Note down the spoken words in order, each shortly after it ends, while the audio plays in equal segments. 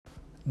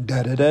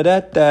Da da da da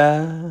da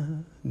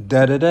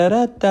da da da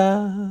da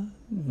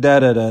da da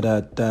da da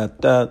da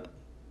da da.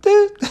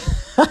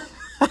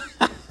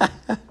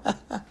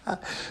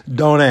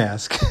 Don't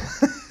ask.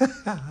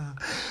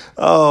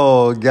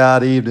 Oh,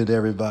 God evening,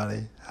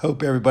 everybody.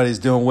 Hope everybody's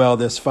doing well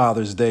this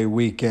Father's Day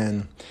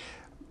weekend.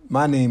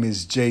 My name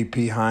is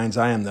J.P. Hines.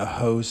 I am the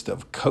host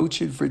of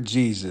Coaching for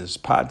Jesus,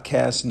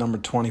 podcast number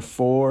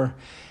 24.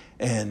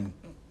 And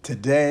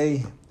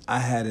today I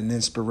had an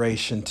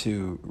inspiration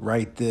to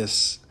write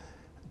this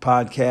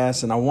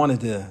podcast, and I wanted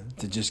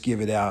to just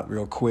give it out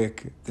real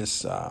quick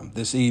this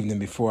evening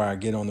before I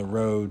get on the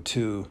road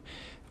to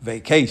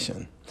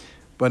vacation.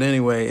 But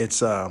anyway,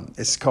 it's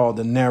called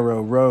The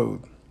Narrow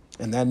Road,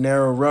 and that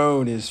narrow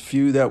road is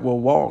few that will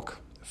walk,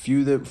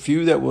 few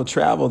that will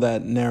travel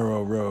that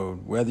narrow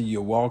road. Whether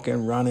you're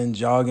walking, running,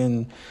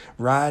 jogging,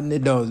 riding,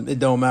 it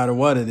don't matter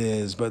what it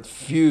is, but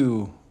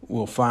few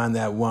will find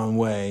that one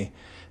way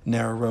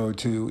narrow road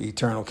to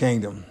eternal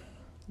kingdom,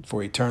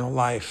 for eternal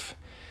life.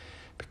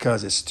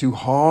 Because it's too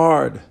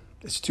hard.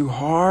 It's too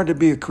hard to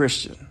be a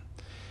Christian.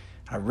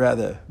 I'd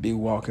rather be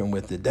walking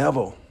with the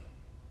devil.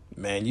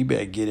 Man, you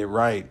better get it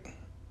right.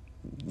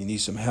 You need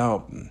some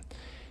help. And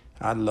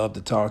I'd love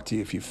to talk to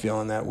you if you're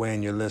feeling that way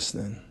and you're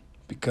listening.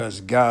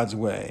 Because God's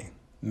way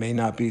may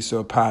not be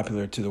so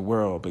popular to the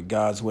world, but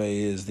God's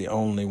way is the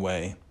only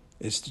way.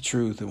 It's the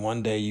truth. And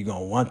one day you're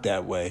going to want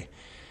that way.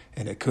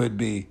 And it could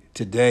be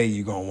today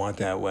you're going to want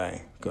that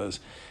way.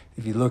 Because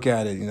if you look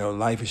at it,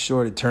 life is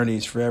short, eternity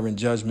is forever, and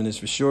judgment is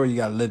for sure. You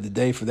got to live the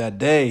day for that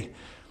day.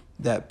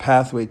 That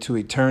pathway to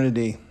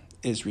eternity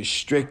is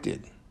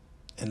restricted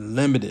and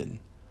limited,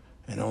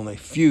 and only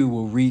few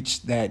will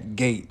reach that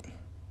gate.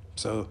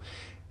 So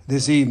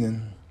this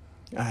evening,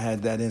 I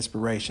had that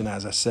inspiration,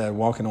 as I said,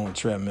 walking on a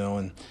treadmill,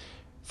 and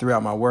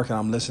throughout my workout,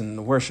 I'm listening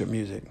to worship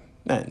music.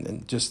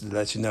 And just to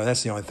let you know,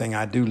 that's the only thing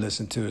I do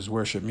listen to is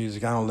worship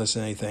music. I don't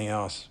listen to anything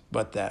else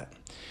but that.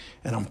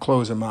 And I'm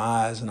closing my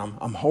eyes and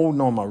I'm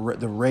holding on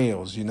the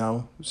rails,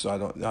 so I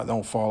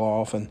don't fall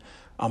off, and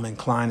I'm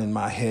inclining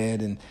my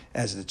head. And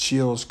as the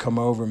chills come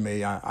over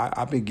me,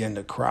 I begin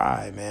to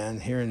cry,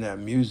 man. Hearing that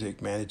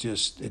music, man,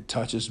 it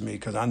touches me,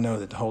 because I know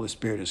that the Holy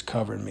Spirit is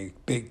covering me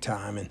big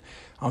time. And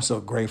I'm so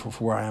grateful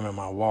for where I am in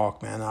my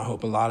walk, man. I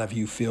hope a lot of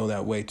you feel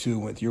that way too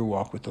with your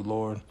walk with the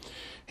Lord.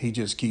 He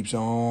just keeps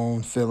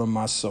on filling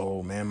my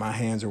soul, man. My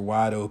hands are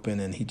wide open,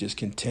 and he just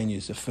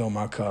continues to fill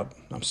my cup.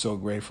 I'm so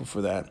grateful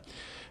for that.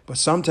 But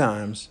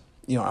sometimes,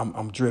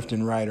 I'm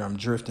drifting right or I'm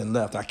drifting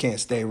left. I can't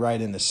stay right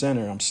in the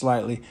center. I'm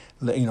slightly,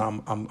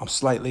 I'm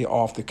slightly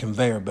off the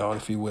conveyor belt,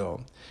 if you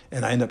will.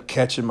 And I end up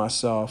catching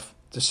myself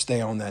to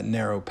stay on that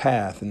narrow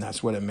path. And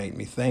that's what's made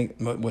me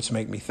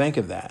think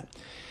of that.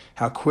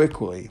 How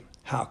quickly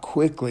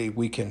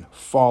we can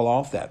fall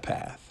off that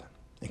path,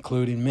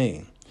 including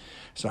me.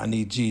 So I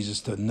need Jesus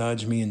to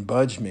nudge me and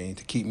budge me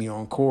to keep me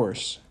on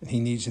course. And he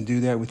needs to do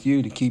that with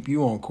you to keep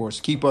you on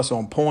course, keep us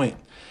on point.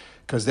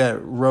 Because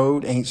that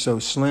road ain't so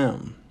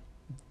slim.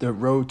 The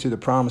road to the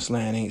promised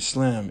land ain't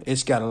slim.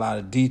 It's got a lot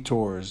of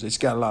detours. It's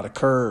got a lot of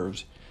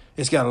curves.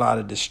 It's got a lot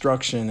of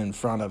destruction in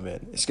front of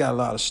it. It's got a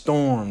lot of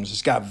storms.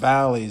 It's got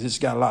valleys. It's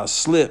got a lot of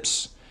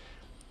slips.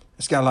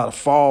 It's got a lot of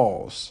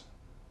falls.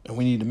 And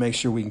we need to make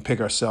sure we can pick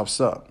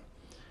ourselves up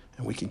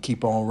and we can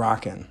keep on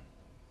rocking.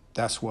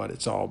 That's what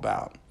it's all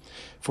about.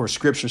 For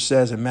scripture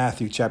says in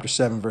Matthew chapter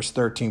 7, verse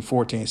 13,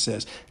 14, it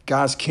says,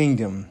 God's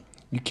kingdom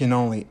you can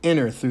only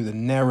enter through the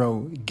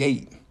narrow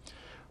gate,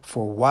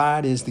 for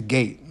wide is the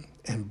gate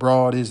and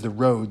broad is the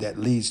road that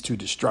leads to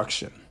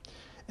destruction,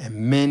 and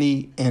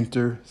many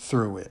enter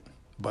through it.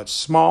 But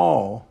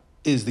small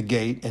is the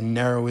gate and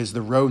narrow is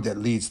the road that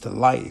leads to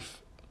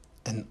life,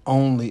 and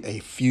only a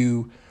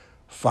few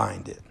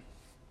find it.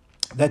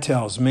 That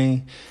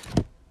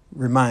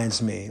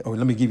reminds me, or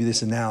let me give you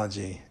this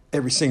analogy.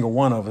 Every single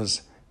one of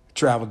us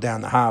traveled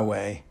down the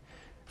highway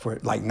for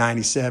like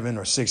 97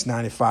 or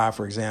 695,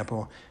 for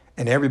example,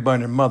 and everybody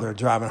and their mother are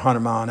driving 100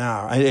 miles an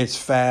hour. It's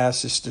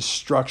fast. It's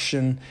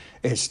destruction.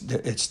 It's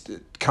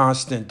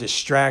constant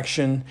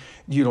distraction.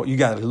 You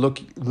got to look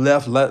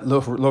left,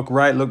 look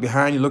right, look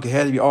behind you, look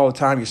ahead of you all the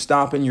time. You're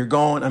stopping. You're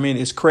going. I mean,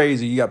 it's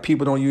crazy. You got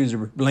people don't use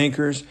their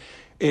blinkers.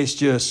 It's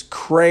just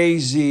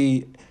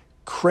crazy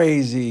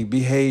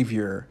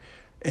behavior,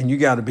 and you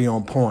got to be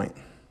on point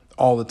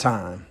all the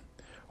time.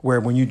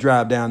 Where when you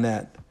drive down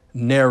that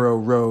narrow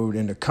road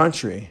in the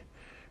country,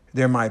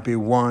 there might be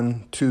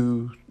 1,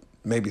 2,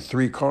 maybe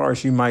 3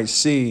 cars you might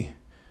see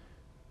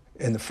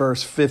in the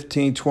first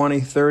 15, 20,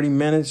 30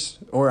 minutes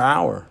or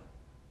hour.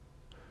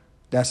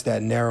 That's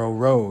that narrow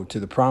road to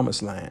the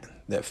promised land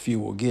that few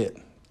will get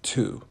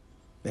to.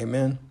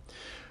 Amen.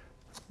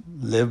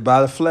 Live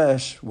by the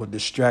flesh will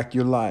distract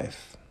your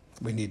life.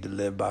 We need to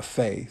live by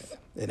faith.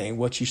 It ain't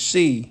what you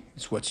see,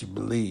 it's what you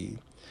believe.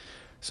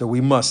 So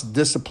we must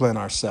discipline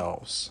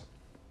ourselves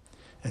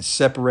and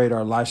separate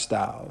our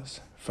lifestyles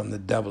from the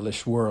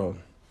devilish world.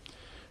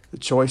 The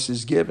choice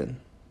is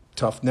given: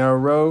 tough, narrow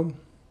road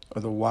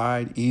or the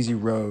wide, easy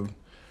road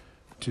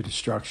to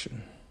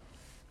destruction.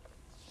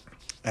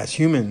 As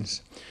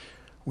humans,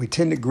 we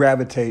tend to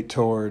gravitate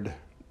toward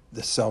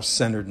the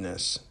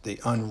self-centeredness, the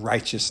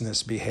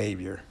unrighteousness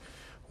behavior,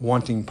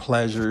 wanting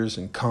pleasures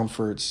and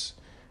comforts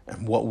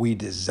and what we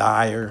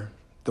desire,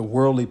 the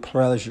worldly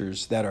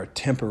pleasures that are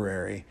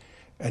temporary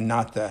and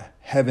not the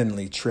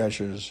heavenly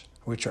treasures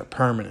which are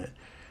permanent.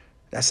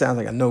 That sounds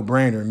like a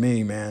no-brainer to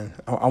me, man.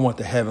 I want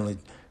the heavenly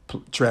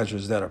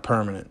treasures that are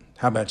permanent.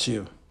 How about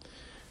you?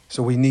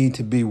 So we need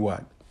to be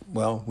what?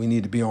 Well, we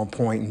need to be on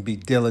point and be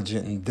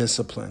diligent and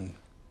disciplined,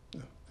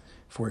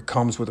 for it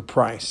comes with a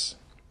price.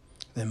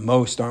 And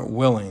most aren't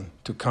willing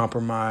to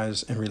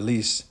compromise and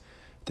release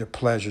their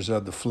pleasures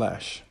of the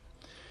flesh.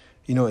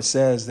 You know, it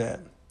says that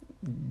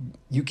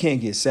you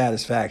can't get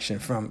satisfaction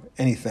from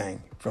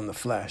anything from the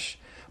flesh,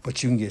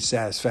 but you can get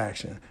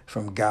satisfaction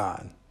from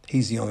God.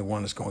 He's the only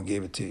one that's going to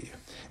give it to you.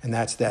 And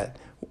that's that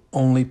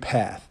only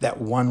path,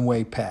 that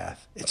one-way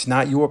path. It's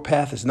not your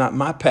path. It's not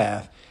my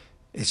path.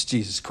 It's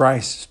Jesus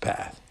Christ's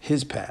path,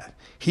 his path.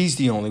 He's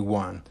the only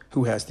one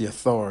who has the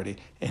authority,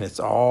 and it's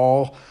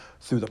all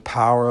through the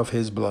power of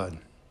his blood.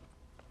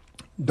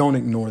 Don't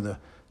ignore the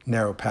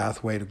narrow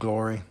pathway to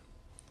glory.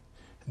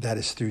 That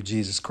is through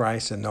Jesus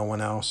Christ and no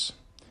one else.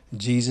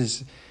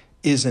 Jesus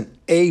isn't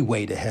a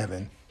way to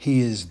heaven. He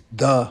is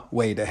the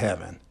way to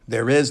heaven.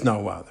 There is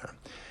no other.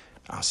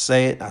 I'll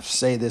say it. I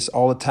say this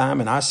all the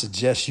time, and I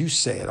suggest you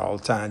say it all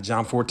the time.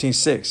 John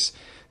 14:6.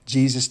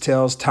 Jesus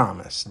tells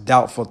Thomas,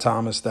 doubtful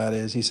Thomas that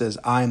is, he says,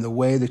 I am the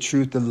way, the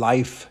truth, the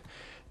life,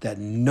 that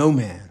no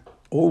man,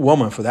 or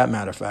woman for that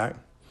matter of fact,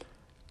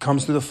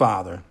 comes to the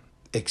Father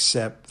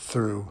except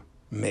through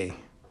me.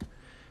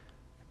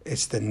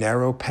 It's the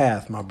narrow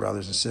path, my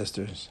brothers and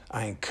sisters.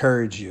 I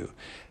encourage you,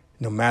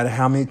 no matter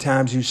how many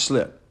times you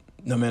slip,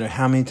 no matter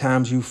how many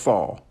times you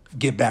fall,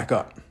 get back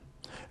up.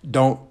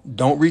 Don't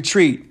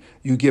retreat.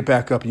 You get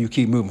back up and you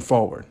keep moving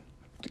forward.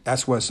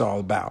 That's what it's all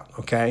about,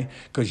 okay?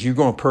 Because you're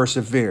going to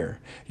persevere.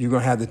 You're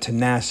going to have the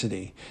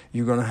tenacity.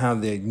 You're going to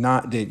have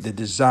the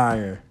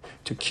desire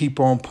to keep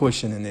on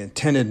pushing and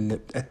the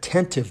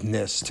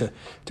attentiveness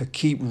to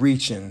keep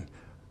reaching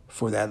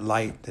for that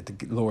light that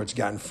the Lord's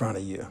got in front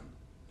of you,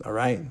 all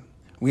right?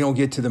 We don't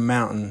get to the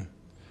mountain.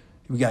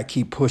 We got to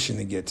keep pushing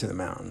to get to the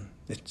mountain.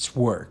 It's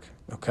work,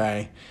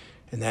 okay?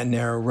 And that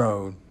narrow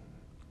road,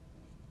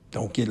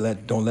 don't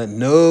let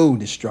no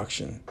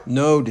destruction,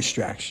 no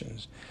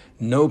distractions,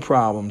 no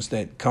problems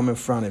that come in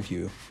front of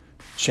you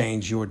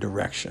change your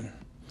direction.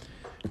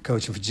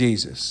 Coaching for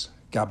Jesus.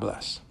 God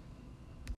bless.